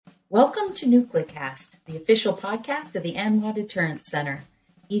Welcome to NucleCast, the official podcast of the ANWA Deterrence Center.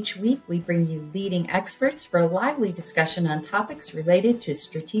 Each week, we bring you leading experts for a lively discussion on topics related to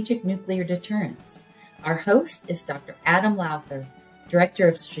strategic nuclear deterrence. Our host is Dr. Adam Lowther, Director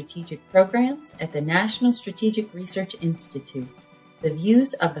of Strategic Programs at the National Strategic Research Institute. The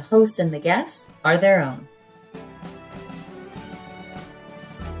views of the hosts and the guests are their own.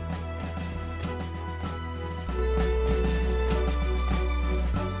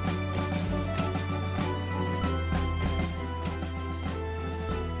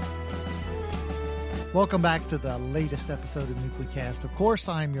 Welcome back to the latest episode of NucleCast. Of course,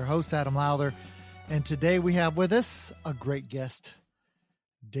 I'm your host, Adam Lowther, and today we have with us a great guest.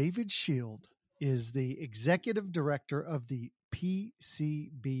 David Schild is the Executive Director of the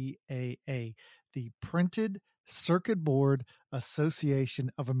PCBAA, the Printed Circuit Board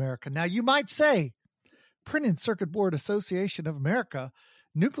Association of America. Now, you might say, Printed Circuit Board Association of America,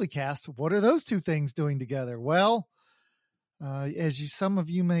 NucleCast, what are those two things doing together? Well, some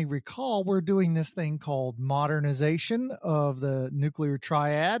of you may recall, we're doing this thing called modernization of the nuclear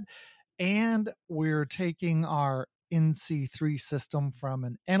triad, and we're taking our NC3 system from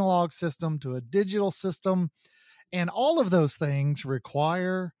an analog system to a digital system, and all of those things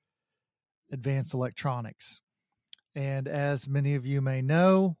require advanced electronics. And as many of you may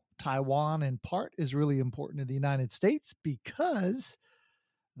know, Taiwan in part is really important to the United States because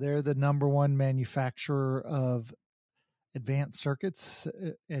they're the number one manufacturer of advanced circuits,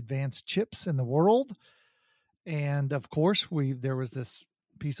 advanced chips in the world. And of course, there was this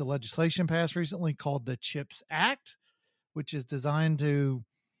piece of legislation passed recently called the CHIPS Act, which is designed to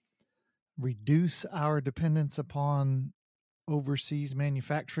reduce our dependence upon overseas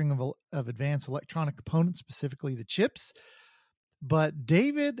manufacturing of advanced electronic components, specifically the chips. But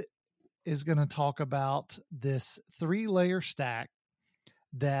David is going to talk about this 3-layer stack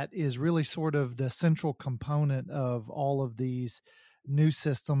that is really sort of the central component of all of these new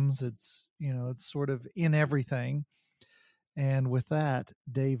systems. It's sort of in everything. And with that,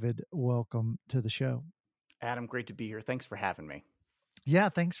 David, welcome to the show. Adam, great to be here. Thanks for having me. Yeah,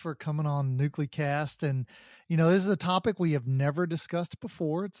 thanks for coming on NucleCast. And, this is a topic we have never discussed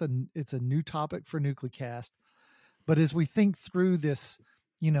before. It's a new topic for NucleCast. But as we think through this,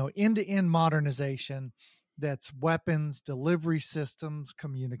 end-to-end modernization, that's weapons, delivery systems,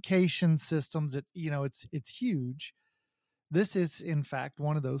 communication systems. It's huge. This is, in fact,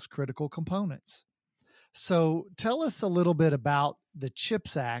 one of those critical components. So tell us a little bit about the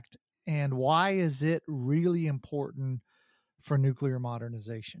CHIPS Act and why is it really important for nuclear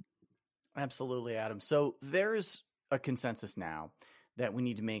modernization? Absolutely, Adam. So there's a consensus now that we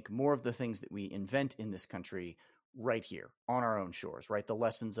need to make more of the things that we invent in this country right here on our own shores, right? The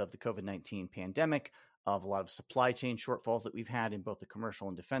lessons of the COVID-19 pandemic, of a lot of supply chain shortfalls that we've had in both the commercial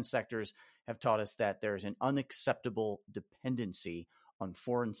and defense sectors have taught us that there's an unacceptable dependency on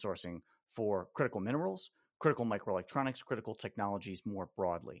foreign sourcing for critical minerals, critical microelectronics, critical technologies more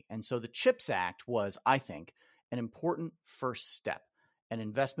broadly. And so the CHIPS Act was, I think, an important first step, an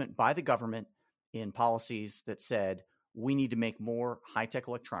investment by the government in policies that said, we need to make more high-tech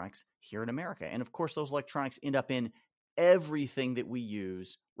electronics here in America. And of course, those electronics end up in everything that we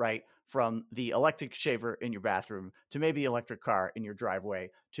use, right? From the electric shaver in your bathroom to maybe the electric car in your driveway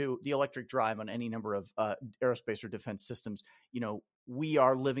to the electric drive on any number of aerospace or defense systems. We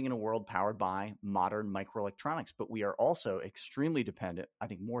are living in a world powered by modern microelectronics, but we are also extremely dependent, I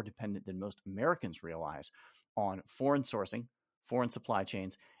think more dependent than most Americans realize, on foreign sourcing, foreign supply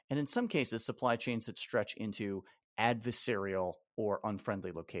chains, and in some cases, supply chains that stretch into adversarial or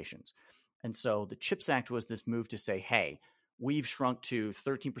unfriendly locations. And so the CHIPS Act was this move to say, hey, we've shrunk to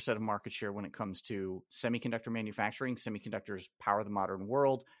 13% of market share when it comes to semiconductor manufacturing. Semiconductors power the modern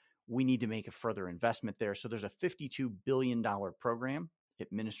world. We need to make a further investment there. So there's a $52 billion program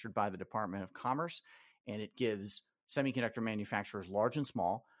administered by the Department of Commerce, and it gives semiconductor manufacturers, large and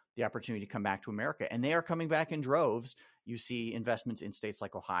small, the opportunity to come back to America. And they are coming back in droves. You see investments in states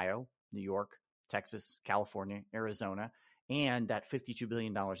like Ohio, New York, Texas, California, Arizona, and that $52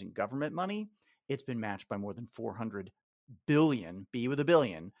 billion in government money, it's been matched by more than $400 billion, B with a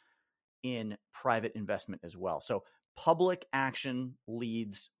billion, in private investment as well. So public action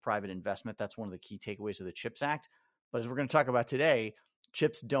leads private investment. That's one of the key takeaways of the CHIPS Act. But as we're going to talk about today,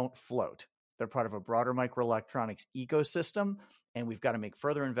 chips don't float. They're part of a broader microelectronics ecosystem, and we've got to make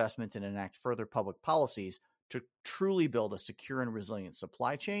further investments and enact further public policies to truly build a secure and resilient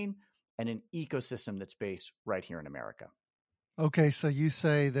supply chain and an ecosystem that's based right here in America. Okay, so you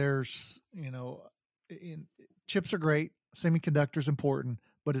say there's, chips are great, semiconductors important,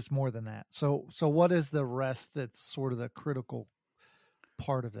 but it's more than that. So what is the rest that's sort of the critical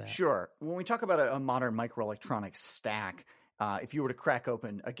part of that? Sure. When we talk about a modern microelectronics stack, if you were to crack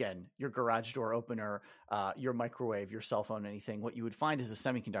open, again, your garage door opener, your microwave, your cell phone, anything, what you would find is a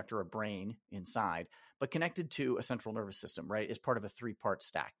semiconductor, a brain inside, but connected to a central nervous system, right, is part of a three-part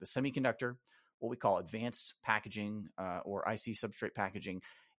stack. The semiconductor, what we call advanced packaging or IC substrate packaging,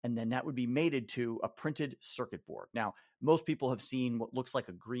 and then that would be mated to a printed circuit board. Now, most people have seen what looks like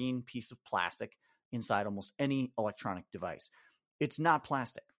a green piece of plastic inside almost any electronic device. It's not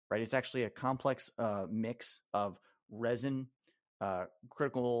plastic, right? It's actually a complex mix of resin,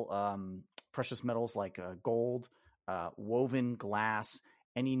 critical precious metals like gold, woven glass,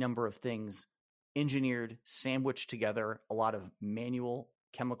 any number of things engineered, sandwiched together. A lot of manual,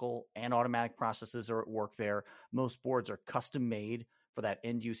 chemical, and automatic processes are at work there. Most boards are custom made for that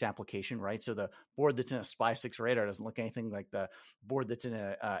end use application, right? So the board that's in a Spy 6 radar doesn't look anything like the board that's in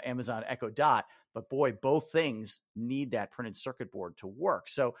a Amazon Echo Dot. But boy, both things need that printed circuit board to work.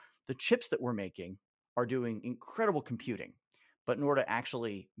 So the chips that we're making are doing incredible computing. But in order to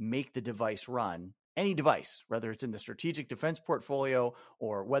actually make the device run, any device, whether it's in the strategic defense portfolio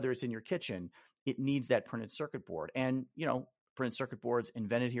or whether it's in your kitchen, it needs that printed circuit board. And, printed circuit boards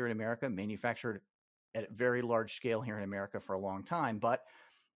invented here in America, manufactured at a very large scale here in America for a long time, but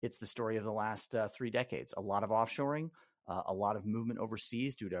it's the story of the last 3 decades. A lot of offshoring, a lot of movement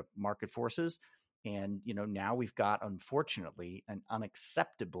overseas due to market forces. And, now we've got, unfortunately, an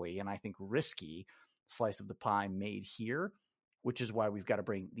unacceptably, and I think risky slice of the pie made here, which is why we've got to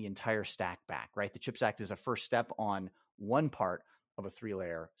bring the entire stack back, right? The CHIPS Act is a first step on one part of a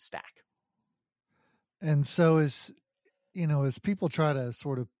 3-layer stack. And so as people try to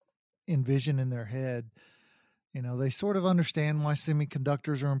sort of envision in their head, they sort of understand why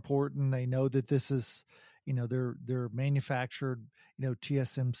semiconductors are important. They know that this is, they're manufactured,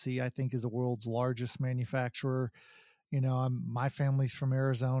 TSMC, I think, is the world's largest manufacturer. My family's from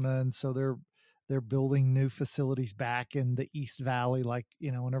Arizona, and so they're building new facilities back in the East Valley. Like,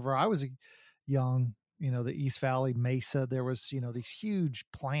 whenever I was young, the East Valley, Mesa, there was, these huge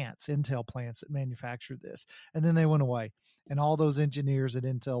plants, Intel plants that manufactured this. And then they went away. And all those engineers at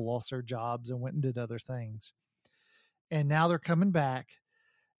Intel lost their jobs and went and did other things. And now they're coming back.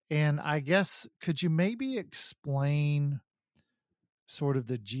 And I guess, could you maybe explain sort of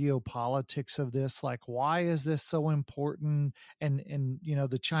the geopolitics of this? Like, why is this so important? And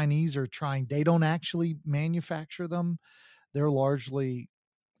the Chinese are trying, they don't actually manufacture them. They're largely,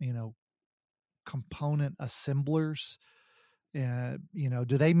 component assemblers. Do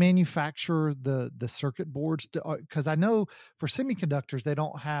they manufacture the circuit boards? Because I know for semiconductors, they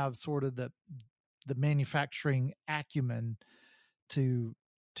don't have sort of the manufacturing acumen to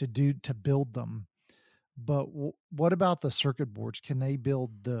build them. But what about the circuit boards? Can they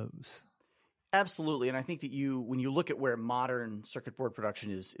build those? Absolutely. And I think that when you look at where modern circuit board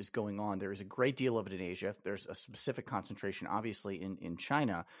production is going on, there is a great deal of it in Asia. There's a specific concentration, obviously, in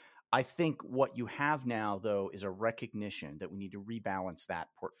China. I think what you have now, though, is a recognition that we need to rebalance that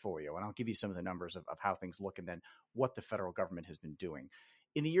portfolio. And I'll give you some of the numbers of how things look and then what the federal government has been doing.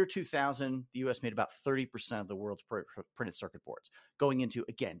 In the year 2000, the U.S. made about 30% of the world's printed circuit boards, going into,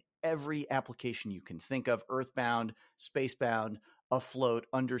 again, every application you can think of, earthbound, spacebound, afloat,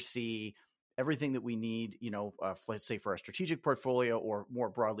 undersea, everything that we need, let's say for our strategic portfolio or more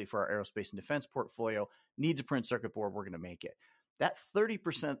broadly for our aerospace and defense portfolio, needs a printed circuit board, we're going to make it. That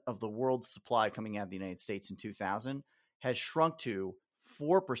 30% of the world's supply coming out of the United States in 2000 has shrunk to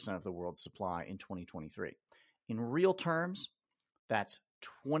 4% of the world's supply in 2023. In real terms, that's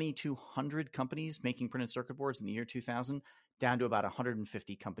 2,200 companies making printed circuit boards in the year 2000, down to about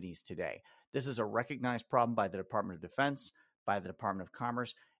 150 companies today. This is a recognized problem by the Department of Defense, by the Department of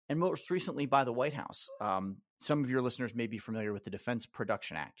Commerce, and most recently by the White House. Some of your listeners may be familiar with the Defense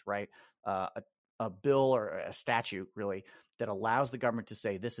Production Act, right? A bill or a statute, really, that allows the government to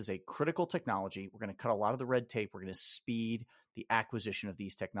say this is a critical technology. We're going to cut a lot of the red tape. We're going to speed the acquisition of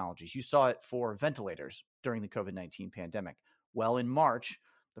these technologies. You saw it for ventilators during the COVID-19 pandemic. Well, in March,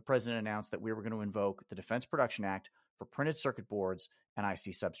 the president announced that we were going to invoke the Defense Production Act for printed circuit boards and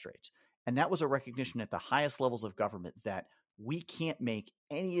IC substrates. And that was a recognition at the highest levels of government that we can't make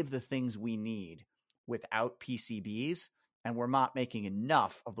any of the things we need without PCBs, and we're not making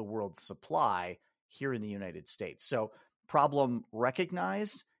enough of the world's supply here in the United States. So problem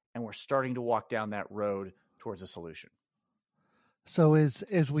recognized, and we're starting to walk down that road towards a solution. So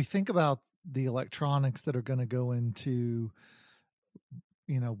as we think about the electronics that are going to go into,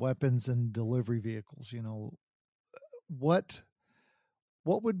 weapons and delivery vehicles, what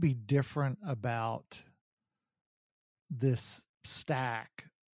would be different about this stack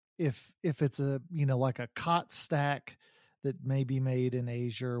if it's a, like a COT stack that may be made in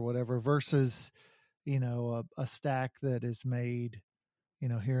Asia or whatever versus, a stack that is made,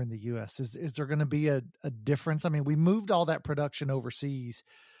 here in the U.S.? Is there going to be a difference? I mean, we moved all that production overseas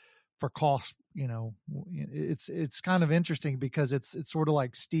for cost. It's kind of interesting because it's sort of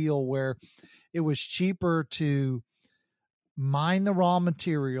like steel, where it was cheaper to mine the raw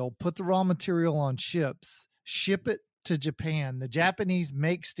material, put the raw material on ships, ship it to Japan. The Japanese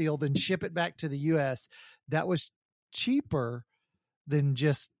make steel, then ship it back to the U.S. That was cheaper than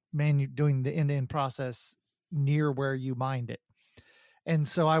just doing the end-to-end process near where you mined it. And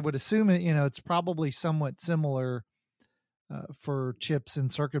so I would assume it's probably somewhat similar for chips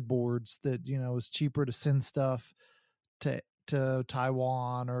and circuit boards, that, it's cheaper to send stuff to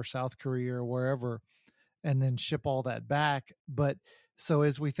Taiwan or South Korea or wherever, and then ship all that back. But so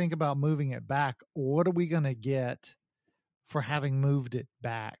as we think about moving it back, what are we going to get for having moved it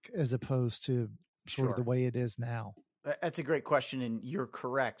back as opposed to sort of the way it is now? That's a great question, and you're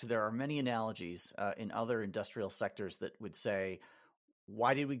correct. There are many analogies in other industrial sectors that would say,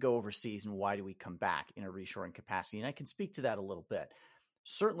 why did we go overseas and why do we come back in a reshoring capacity? And I can speak to that a little bit.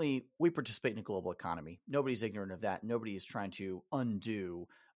 Certainly, we participate in a global economy. Nobody's ignorant of that. Nobody is trying to undo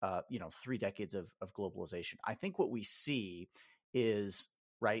 3 decades of globalization. I think what we see is,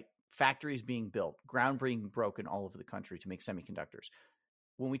 right, factories being built, ground being broken all over the country to make semiconductors.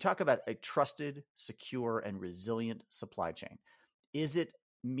 When we talk about a trusted, secure, and resilient supply chain, is it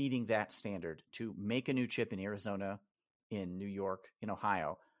meeting that standard to make a new chip in Arizona, in New York, in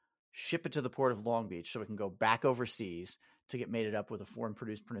Ohio, ship it to the port of Long Beach so it can go back overseas to get mated up with a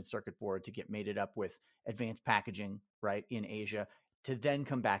foreign-produced printed circuit board, to get mated up with advanced packaging, right, in Asia, to then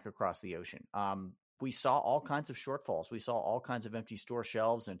come back across the ocean? We saw all kinds of shortfalls. We saw all kinds of empty store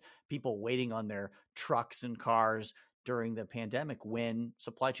shelves and people waiting on their trucks and cars during the pandemic when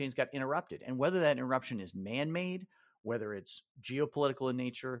supply chains got interrupted. And whether that interruption is man-made, whether it's geopolitical in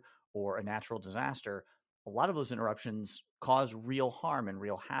nature or a natural disaster, a lot of those interruptions cause real harm and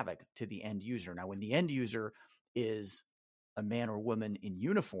real havoc to the end user. Now, when the end user is a man or woman in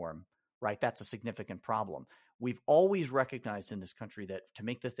uniform, right, that's a significant problem. We've always recognized in this country that to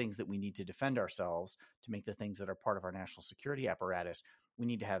make the things that we need to defend ourselves, to make the things that are part of our national security apparatus, we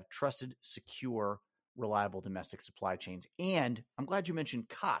need to have trusted, secure, reliable domestic supply chains. And I'm glad you mentioned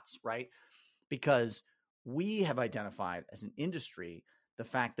COTS, right? Because we have identified as an industry the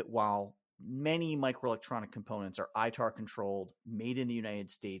fact that while many microelectronic components are ITAR controlled, made in the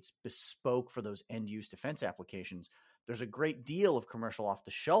United States, bespoke for those end-use defense applications, there's a great deal of commercial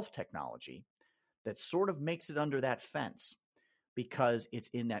off-the-shelf technology that sort of makes it under that fence because it's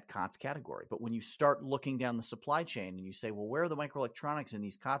in that COTS category. But when you start looking down the supply chain and you say, well, where are the microelectronics in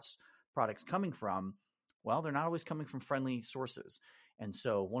these COTS products coming from? Well, they're not always coming from friendly sources. And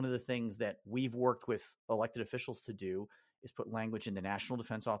so one of the things that we've worked with elected officials to do is put language in the National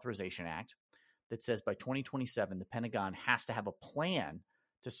Defense Authorization Act that says by 2027, the Pentagon has to have a plan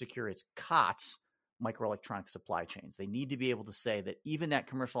to secure its COTS microelectronic supply chains. They need to be able to say that even that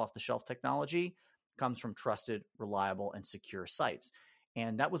commercial off-the-shelf technology comes from trusted, reliable, and secure sites.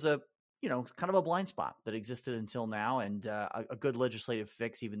 And that was a kind of a blind spot that existed until now, and a good legislative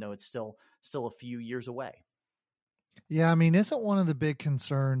fix, even though it's still a few years away. Yeah, I mean, isn't one of the big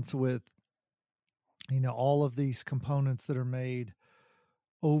concerns with all of these components that are made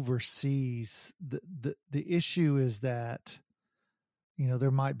overseas, the issue is that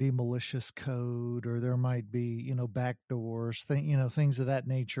there might be malicious code, or there might be backdoors, things of that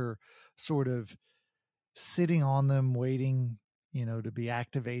nature, sort of sitting on them, waiting to be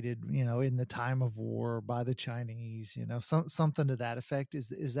activated in the time of war by the Chinese, something to that effect.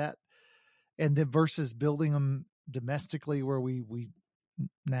 Is that, and then versus building them domestically where we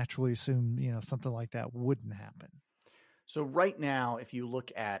naturally assume something like that wouldn't happen. So right now, if you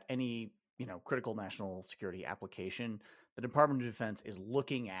look at any critical national security application, the Department of Defense is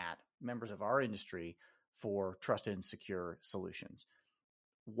looking at members of our industry for trusted and secure solutions.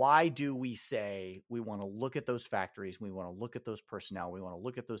 Why do we say we want to look at those factories, we want to look at those personnel, we want to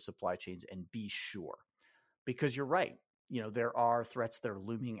look at those supply chains and be sure? Because you're right. There are threats that are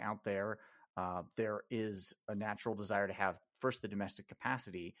looming out there. There is a natural desire to have, first, the domestic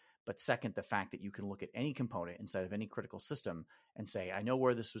capacity, but second, the fact that you can look at any component inside of any critical system and say, I know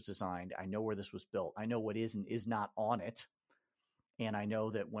where this was designed, I know where this was built, I know what is and is not on it, and I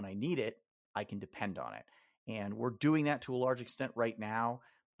know that when I need it, I can depend on it. And we're doing that to a large extent right now,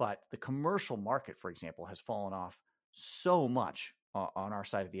 but the commercial market, for example, has fallen off so much on our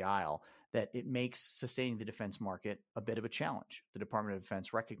side of the aisle that it makes sustaining the defense market a bit of a challenge. The Department of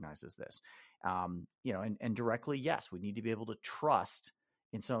Defense recognizes this. And directly, yes, we need to be able to trust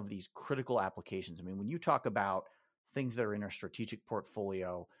in some of these critical applications. I mean, when you talk about things that are in our strategic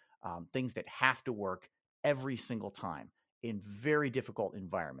portfolio, things that have to work every single time in very difficult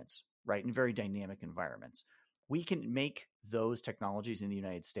environments, right? In very dynamic environments. We can make those technologies in the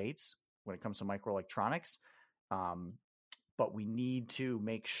United States when it comes to microelectronics. But we need to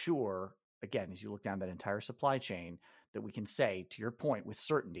make sure, again, as you look down that entire supply chain, that we can say, to your point, with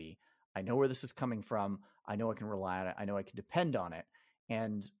certainty, I know where this is coming from. I know I can rely on it. I know I can depend on it.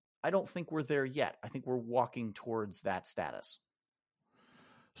 And I don't think we're there yet. I think we're walking towards that status.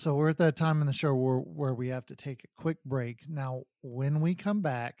 So we're at that time in the show where we have to take a quick break. Now, when we come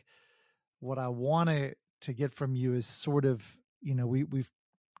back, what I want to get from you is sort of, we've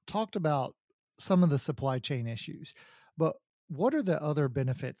talked about some of the supply chain issues, but what are the other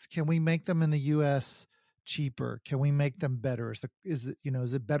benefits? Can we make them in the U.S. cheaper? Can we make them better? Is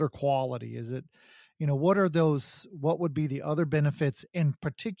it better quality? Is it, what would be the other benefits? And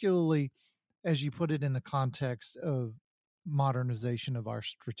particularly as you put it in the context of modernization of our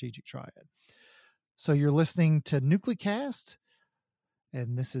strategic triad. So you're listening to NucleCast,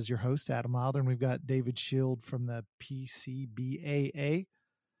 and this is your host, Adam Lowther, and we've got David Schild from the PCBAA,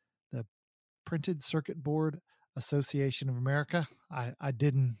 the Printed Circuit Board Association of America. I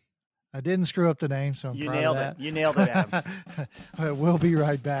didn't screw up the name, so I'm proud of that. You nailed it, Adam. We'll be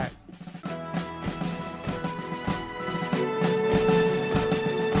right back.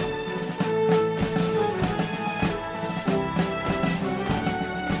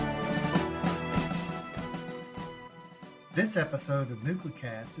 This episode of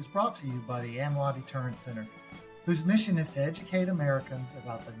NucleCast is brought to you by the AMLA Deterrence Center, whose mission is to educate Americans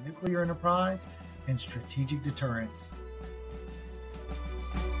about the nuclear enterprise and strategic deterrence.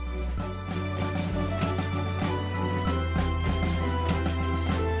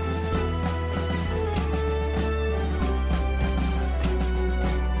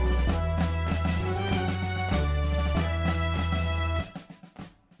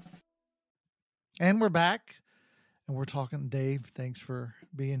 And we're back. And we're talking, Dave. Thanks for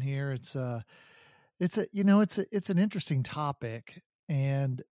being here. It's an interesting topic,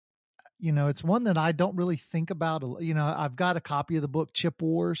 and it's one that I don't really think about. I've got a copy of the book Chip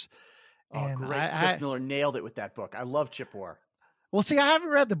Wars. And great! Chris Miller nailed it with that book. I love Chip War. Well, see, I haven't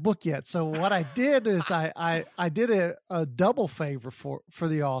read the book yet, so what I did is I did a double favor for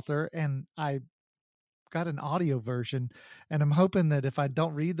the author, and I got an audio version, and I'm hoping that if I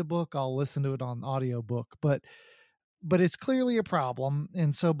don't read the book, I'll listen to it on audiobook. But it's clearly a problem.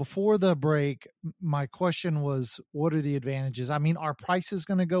 And so before the break, my question was, what are the advantages? I mean, are prices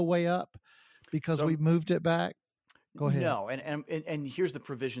going to go way up because we've moved it back? Go ahead. No. And here's the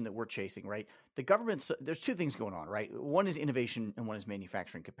provision that we're chasing, right? The government's, there's two things going on, right? One is innovation and one is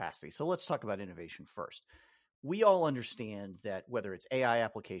manufacturing capacity. So let's talk about innovation first. We all understand that whether it's AI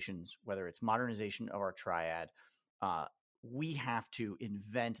applications, whether it's modernization of our triad, we have to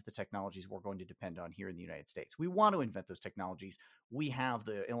invent the technologies we're going to depend on here in the United States. We want to invent those technologies. We have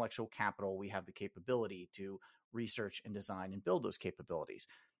the intellectual capital. We have the capability to research and design and build those capabilities.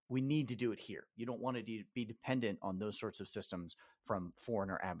 We need to do it here. You don't want to be dependent on those sorts of systems from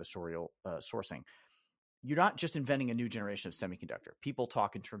foreign or adversarial sourcing. You're not just inventing a new generation of semiconductor. People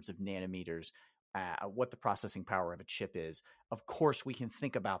talk in terms of nanometers, what the processing power of a chip is. Of course, we can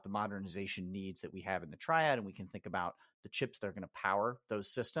think about the modernization needs that we have in the triad, and we can think about the chips that are going to power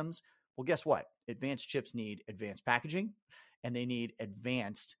those systems. Well, guess what? Advanced chips need advanced packaging, and they need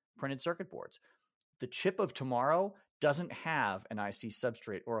advanced printed circuit boards. The chip of tomorrow doesn't have an IC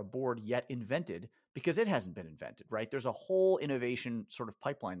substrate or a board yet invented because it hasn't been invented, right? There's a whole innovation sort of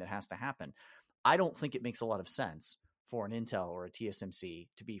pipeline that has to happen. I don't think it makes a lot of sense for an Intel or a TSMC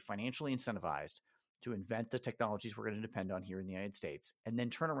to be financially incentivized to invent the technologies we're going to depend on here in the United States and then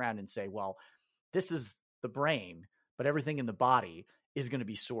turn around and say, well, this is the brain, but everything in the body is going to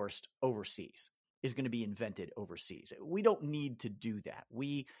be sourced overseas, is going to be invented overseas. We don't need to do that.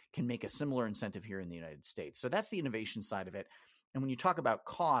 We can make a similar incentive here in the United States. So that's the innovation side of it. And when you talk about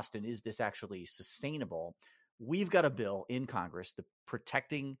cost and is this actually sustainable, we've got a bill in Congress, the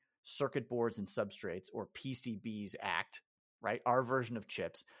Protecting Circuit Boards and Substrates, or PCBs Act, right? Our version of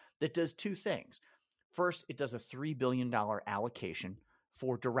chips, that does two things. First, it does a $3 billion allocation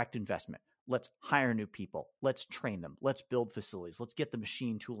for direct investment. Let's hire new people. Let's train them. Let's build facilities. Let's get the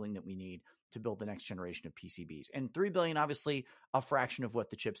machine tooling that we need to build the next generation of PCBs. And $3 billion, obviously, a fraction of what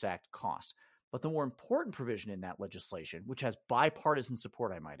the CHIPS Act cost. But the more important provision in that legislation, which has bipartisan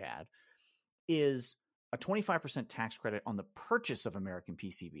support, I might add, is a 25% tax credit on the purchase of American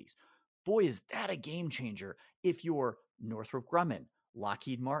PCBs. Boy, is that a game changer if you're Northrop Grumman,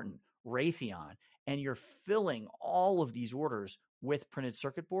 Lockheed Martin, Raytheon, and you're filling all of these orders with printed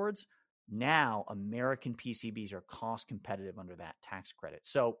circuit boards. Now, American PCBs are cost competitive under that tax credit.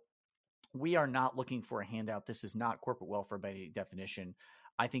 So we are not looking for a handout. This is not corporate welfare by any definition.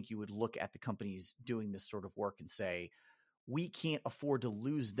 I think you would look at the companies doing this sort of work and say, we can't afford to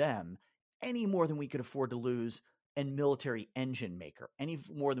lose them any more than we could afford to lose a military engine maker, any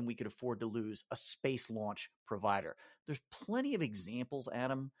more than we could afford to lose a space launch provider. There's plenty of examples,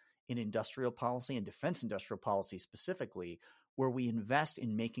 Adam, in industrial policy and defense industrial policy specifically, where we invest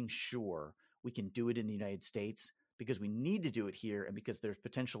in making sure we can do it in the United States because we need to do it here and because there's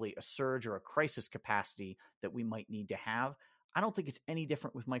potentially a surge or a crisis capacity that we might need to have. I don't think it's any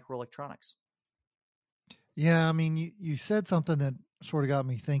different with microelectronics. Yeah, I mean, you said something that sort of got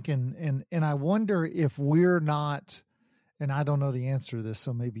me thinking, and I wonder if we're not, and I don't know the answer to this,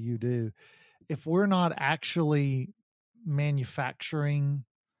 so maybe you do, if we're not actually manufacturing,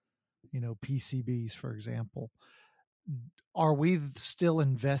 PCBs, for example, are we still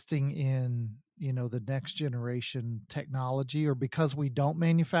investing in, the next generation technology, or because we don't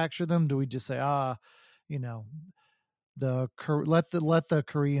manufacture them, do we just say, let the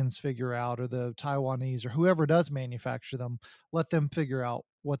Koreans figure out, or the Taiwanese, or whoever does manufacture them, let them figure out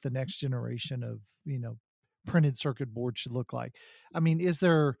what the next generation of, printed circuit board should look like? I mean, is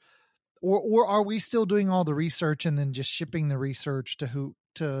there, or are we still doing all the research and then just shipping the research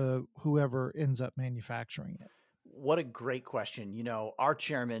to whoever ends up manufacturing it? What a great question. Our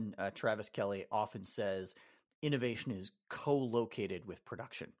chairman, Travis Kelly, often says innovation is co-located with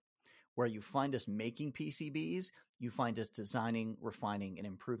production. Where you find us making PCBs, you find us designing, refining, and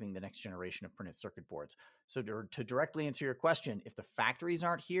improving the next generation of printed circuit boards. So to directly answer your question, if the factories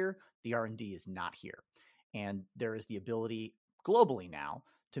aren't here, the R&D is not here. And there is the ability globally now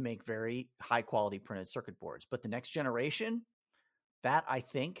to make very high-quality printed circuit boards. But the next generation, that I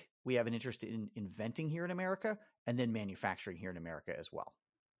think we have an interest in inventing here in America and then manufacturing here in America as well.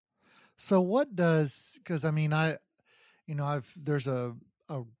 So because I mean, there's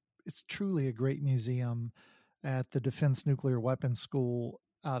it's truly a great museum at the Defense Nuclear Weapons School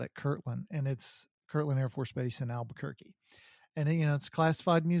out at Kirtland, and it's Kirtland Air Force Base in Albuquerque. And it's a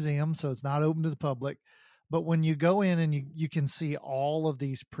classified museum, so it's not open to the public. But when you go in and you can see all of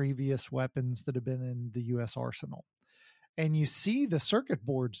these previous weapons that have been in the U.S. arsenal, and you see the circuit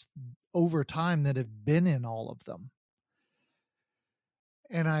boards over time that have been in all of them.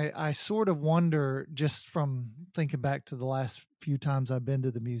 And I sort of wonder, just from thinking back to the last few times I've been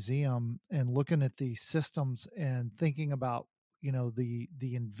to the museum and looking at these systems and thinking about, the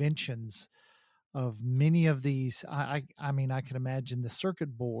inventions of many of these. I mean, I can imagine the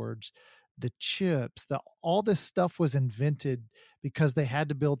circuit boards, the chips, all this stuff was invented because they had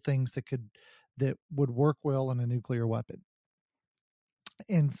to build things that would work well in a nuclear weapon.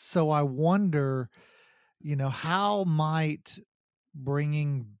 And so I wonder, how might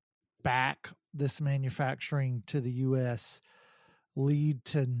bringing back this manufacturing to the U.S. lead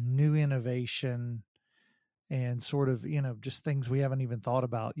to new innovation and sort of, just things we haven't even thought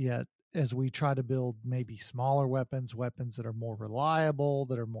about yet as we try to build maybe smaller weapons that are more reliable,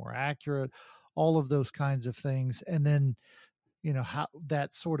 that are more accurate, all of those kinds of things. And then, how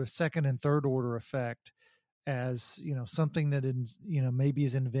that sort of second and third order effect as, something that, maybe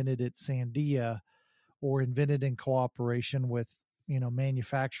is invented at Sandia or invented in cooperation with,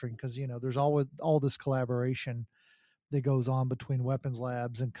 manufacturing, because, there's always all this collaboration that goes on between weapons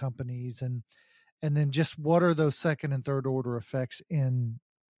labs and companies. And then just what are those second and third order effects in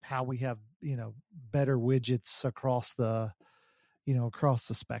how we have, better widgets across the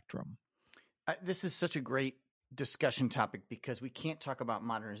spectrum. This is such a great discussion topic because we can't talk about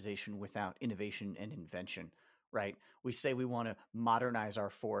modernization without innovation and invention, right? We say we want to modernize our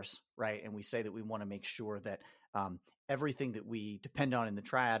force, right? And we say that we want to make sure that everything that we depend on in the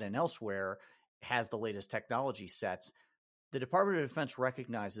triad and elsewhere has the latest technology sets. The Department of Defense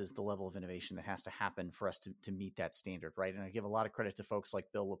recognizes the level of innovation that has to happen for us to meet that standard, right? And I give a lot of credit to folks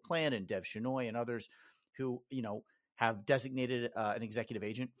like Bill LaPlante and Dev Chenoy and others who, have designated an executive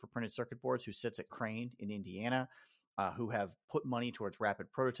agent for printed circuit boards who sits at Crane in Indiana, who have put money towards rapid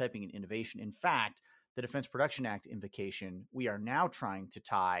prototyping and innovation. In fact, the Defense Production Act invocation, we are now trying to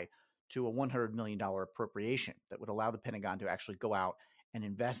tie to a $100 million appropriation that would allow the Pentagon to actually go out and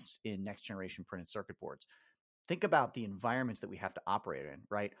invest in next generation printed circuit boards. Think about the environments that we have to operate in,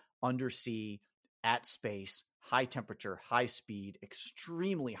 right? Undersea, at space, high temperature, high speed,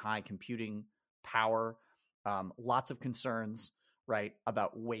 extremely high computing power, lots of concerns, right,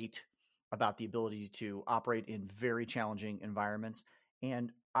 about weight, about the ability to operate in very challenging environments.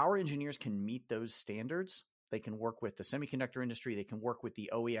 And our engineers can meet those standards. They can work with the semiconductor industry. They can work with the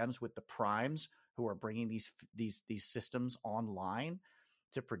OEMs, with the primes who are bringing these systems online.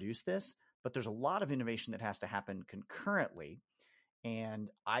 to produce this, but there's a lot of innovation that has to happen concurrently. And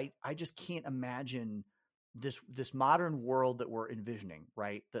I just can't imagine this modern world that we're envisioning,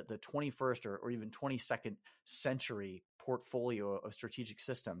 right? The 21st or even 22nd century portfolio of strategic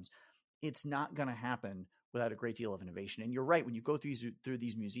systems. It's not going to happen without a great deal of innovation. And you're right, when you go through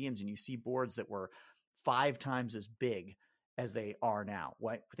these museums and you see boards that were 5 times as big as they are now,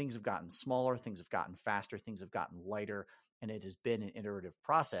 right? Things have gotten smaller, things have gotten faster, things have gotten lighter, and it has been an iterative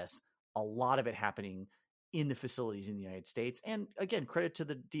process. A lot of it happening in the facilities in the United States. And again, credit to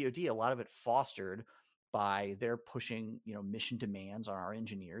the DoD, a lot of it fostered by their pushing, mission demands on our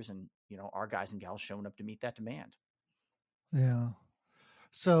engineers and, our guys and gals showing up to meet that demand. Yeah.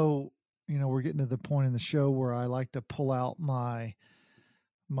 So, we're getting to the point in the show where I like to pull out my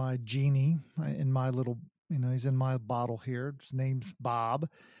genie in my little, he's in my bottle here. His name's Bob.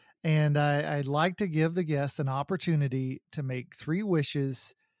 And I'd like to give the guest an opportunity to make 3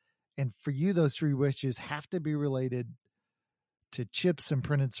 wishes. And for you, those 3 wishes have to be related to chips and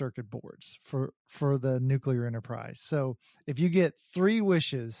printed circuit boards for the nuclear enterprise. So if you get 3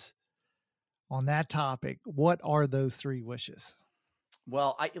 wishes on that topic, what are those 3 wishes?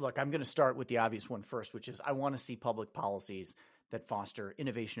 Well, I'm going to start with the obvious one first, which is I want to see public policies that foster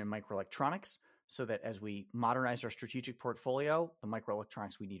innovation in microelectronics so that as we modernize our strategic portfolio, the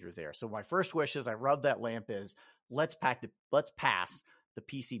microelectronics we need are there. So my first wish as I rub that lamp is let's pass the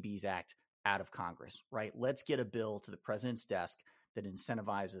PCBs Act out of Congress, right? Let's get a bill to the president's desk that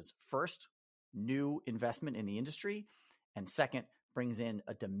incentivizes, first, new investment in the industry, and second, brings in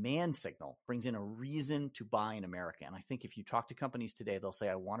a demand signal, brings in a reason to buy in America. And I think if you talk to companies today, they'll say,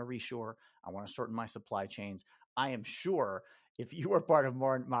 I want to reshore, I want to shorten my supply chains. I am sure if you are part of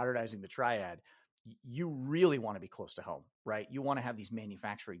modernizing the triad, you really want to be close to home, right? You want to have these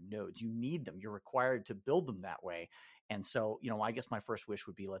manufacturing nodes. You need them. You're required to build them that way. And so, I guess my first wish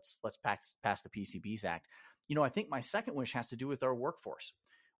would be let's pass the PCBs Act. I think my second wish has to do with our workforce.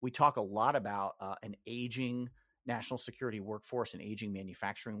 We talk a lot about an aging national security workforce, an aging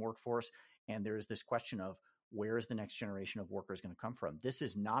manufacturing workforce. And there's this question of where is the next generation of workers going to come from? This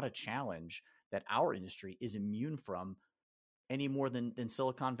is not a challenge that our industry is immune from any more than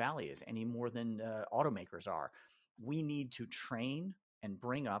Silicon Valley is, any more than automakers are. We need to train and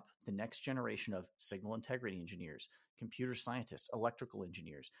bring up the next generation of signal integrity engineers, computer scientists, electrical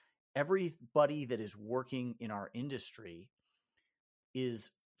engineers. Everybody that is working in our industry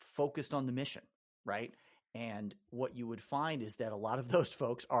is focused on the mission, right? And what you would find is that a lot of those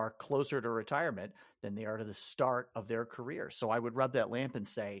folks are closer to retirement than they are to the start of their career. So I would rub that lamp and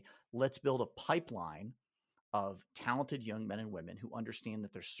say, let's build a pipeline of talented young men and women who understand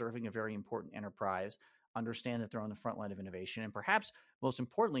that they're serving a very important enterprise, understand that they're on the front line of innovation, and perhaps most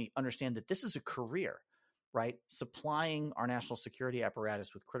importantly, understand that this is a career, right? Supplying our national security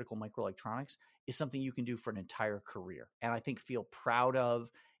apparatus with critical microelectronics is something you can do for an entire career. And I think feel proud of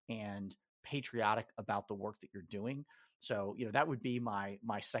and patriotic about the work that you're doing. So, that would be my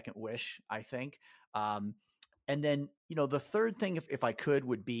second wish, I think. And then, the third thing, if I could,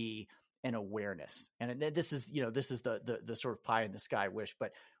 would be an awareness. And this is the sort of pie in the sky wish,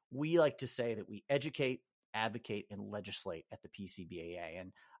 but we like to say that we educate, advocate, and legislate at the PCBAA.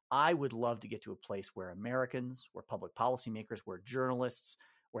 And I would love to get to a place where Americans, where public policymakers, where journalists,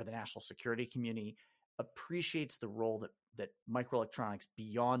 where the national security community appreciates the role that microelectronics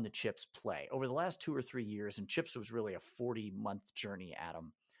beyond the chips play. Over the last 2 or 3 years, and chips was really a 40-month journey,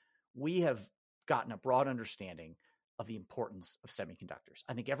 Adam, we have gotten a broad understanding of the importance of semiconductors.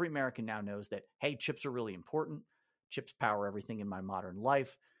 I think every American now knows that, hey, chips are really important. Chips power everything in my modern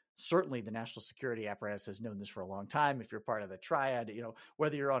life. Certainly the national security apparatus has known this for a long time. If you're part of the triad,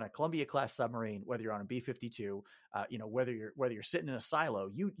 whether you're on a Columbia class submarine, whether you're on a B-52, whether you're sitting in a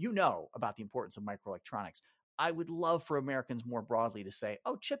silo, you know about the importance of microelectronics. I would love for Americans more broadly to say,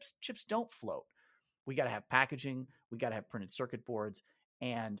 oh, chips don't float. We got to have packaging. We got to have printed circuit boards.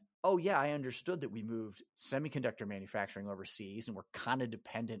 And, oh, yeah, I understood that we moved semiconductor manufacturing overseas and we're kind of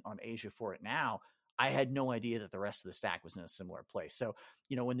dependent on Asia for it now. I had no idea that the rest of the stack was in a similar place. So,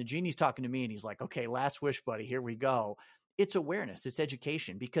 when the genie's talking to me and he's like, okay, last wish, buddy, here we go. It's awareness, it's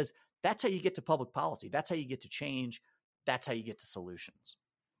education, because that's how you get to public policy. That's how you get to change. That's how you get to solutions.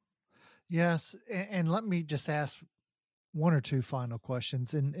 Yes. And let me just ask 1 or 2 final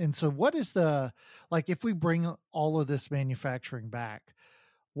questions. And so what is if we bring all of this manufacturing back,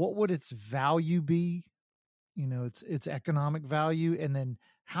 what would its value be? Its economic value. And then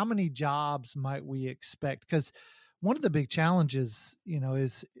how many jobs might we expect? Because one of the big challenges,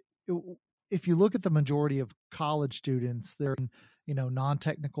 is if you look at the majority of college students, they're in,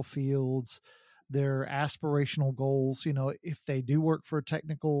 non-technical fields. their aspirational goals. If they do work for a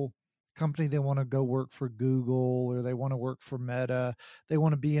technical company, they want to go work for Google, or they want to work for Meta. They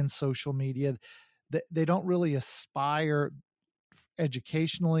want to be in social media. They don't really aspire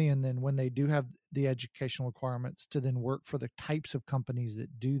educationally, and then when they do have the educational requirements, to then work for the types of companies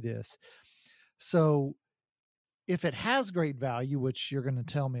that do this. So if it has great value, which you're going to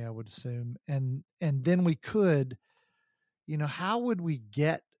tell me, I would assume, and then we could, how would we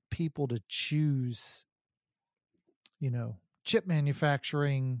get people to choose, chip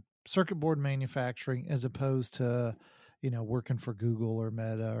manufacturing, circuit board manufacturing, as opposed to, working for Google or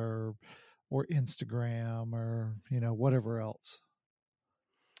Meta or Instagram or, whatever else?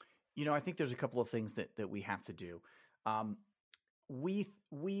 I think there's a couple of things that we have to do.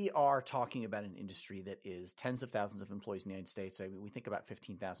 We are talking about an industry that is tens of thousands of employees in the United States. We think about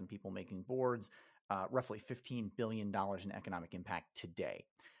 15,000 people making boards, roughly $15 billion in economic impact today.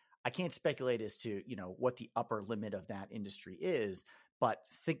 I can't speculate as to, what the upper limit of that industry is, but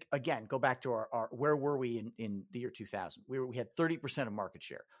go back to our where were we in the year 2000? We had 30% of market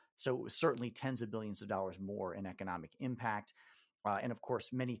share. So it was certainly tens of billions of dollars more in economic impact. And of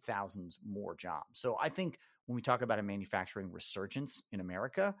course, many thousands more jobs. So I think when we talk about a manufacturing resurgence in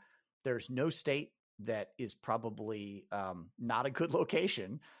America, there's no state that is probably not a good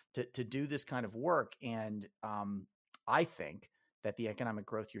location to do this kind of work. And I think that the economic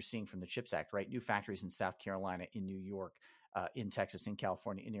growth you're seeing from the CHIPS Act, right? New factories in South Carolina, in New York, in Texas, in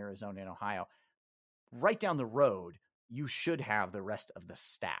California, in Arizona, in Ohio, right down the road, you should have the rest of the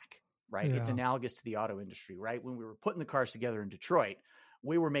stack. Right. Yeah. It's analogous to the auto industry, right? When we were putting the cars together in Detroit,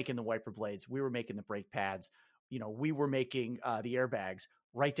 we were making the wiper blades, we were making the brake pads, we were making the airbags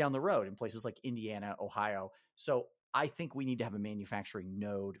right down the road in places like Indiana, Ohio. So I think we need to have a manufacturing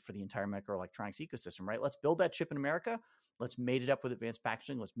node for the entire microelectronics ecosystem, right? Let's build that chip in America. Let's mate it up with advanced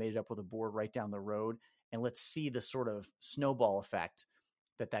packaging. Let's mate it up with a board right down the road. And let's see the sort of snowball effect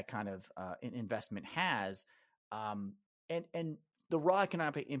that kind of investment has. And the raw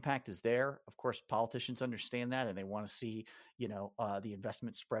economic impact is there. Of course, politicians understand that, and they want to see, the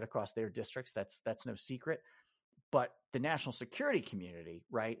investment spread across their districts. That's no secret. But the national security community,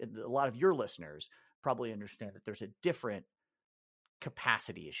 right? A lot of your listeners probably understand that there's a different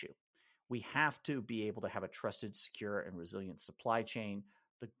capacity issue. We have to be able to have a trusted, secure, and resilient supply chain.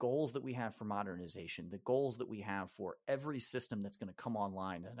 The goals that we have for modernization, the goals that we have for every system that's going to come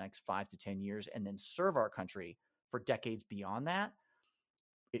online in the next 5 to 10 years and then serve our country for decades beyond that,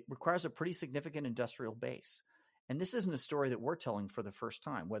 it requires a pretty significant industrial base. And this isn't a story that we're telling for the first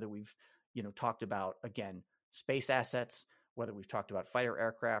time, whether we've, talked about, again, space assets, whether we've talked about fighter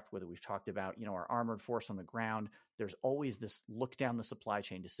aircraft, whether we've talked about, our armored force on the ground. There's always this look down the supply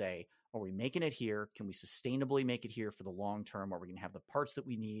chain to say, are we making it here? Can we sustainably make it here for the long term? Are we going to have the parts that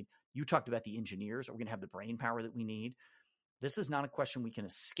we need? You talked about the engineers. Are we going to have the brain power that we need? This is not a question we can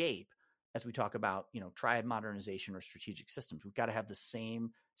escape as we talk about, triad modernization or strategic systems. We've got to have the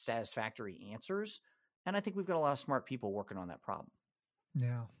same satisfactory answers. And I think we've got a lot of smart people working on that problem.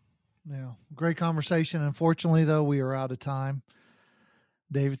 Yeah. Great conversation. Unfortunately, though, we are out of time.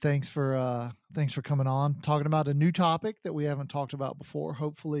 David, thanks for coming on, talking about a new topic that we haven't talked about before.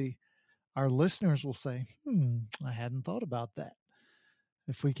 Hopefully our listeners will say, I hadn't thought about that.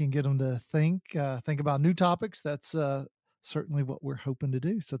 If we can get them to think about new topics, that's certainly what we're hoping to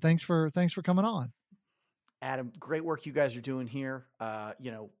do. So thanks for coming on. Adam, great work you guys are doing here.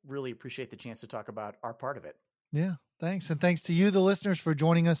 Really appreciate the chance to talk about our part of it. Yeah, thanks. And thanks to you, the listeners, for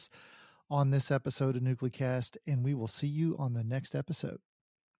joining us on this episode of NucleCast, and we will see you on the next episode.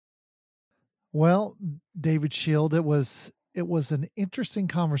 Well, David Schild, it was an interesting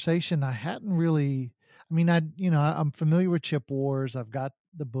conversation. I hadn't really, I'm familiar with Chip Wars. I've got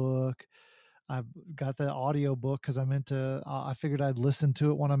the book. I've got the audio book because I figured I'd listen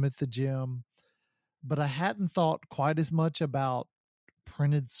to it when I'm at the gym, but I hadn't thought quite as much about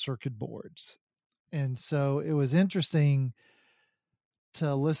printed circuit boards. And so it was interesting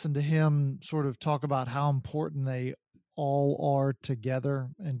to listen to him sort of talk about how important they all are together,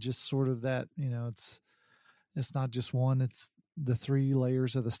 and just sort of that, it's not just one, it's the 3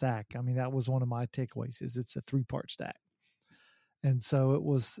 layers of the stack. I mean, that was one of my takeaways, is it's a 3-part stack. And so it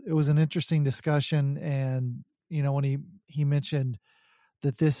was an interesting discussion. And, when he mentioned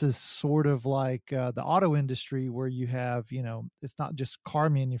that this is sort of like the auto industry, where you have, it's not just car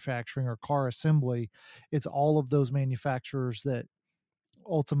manufacturing or car assembly, it's all of those manufacturers that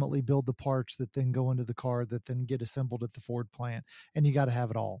ultimately build the parts that then go into the car that then get assembled at the Ford plant, and you got to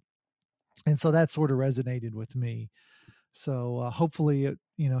have it all. And so that sort of resonated with me. So hopefully it,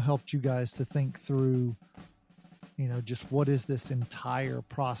 helped you guys to think through just what is this entire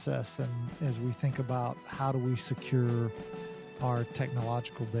process? And as we think about how do we secure our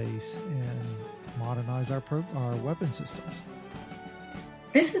technological base and modernize our weapon systems.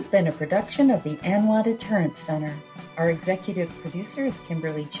 This has been a production of the ANWA Deterrence Center. Our executive producer is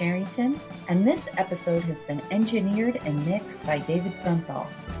Kimberly Charrington, and this episode has been engineered and mixed by David Grunthal.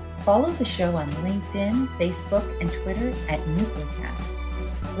 Follow the show on LinkedIn, Facebook, and Twitter at Nuclearcast.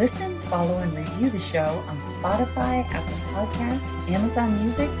 Listen, follow, and review the show on Spotify, Apple Podcasts, Amazon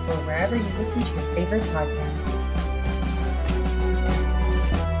Music, or wherever you listen to your favorite podcasts.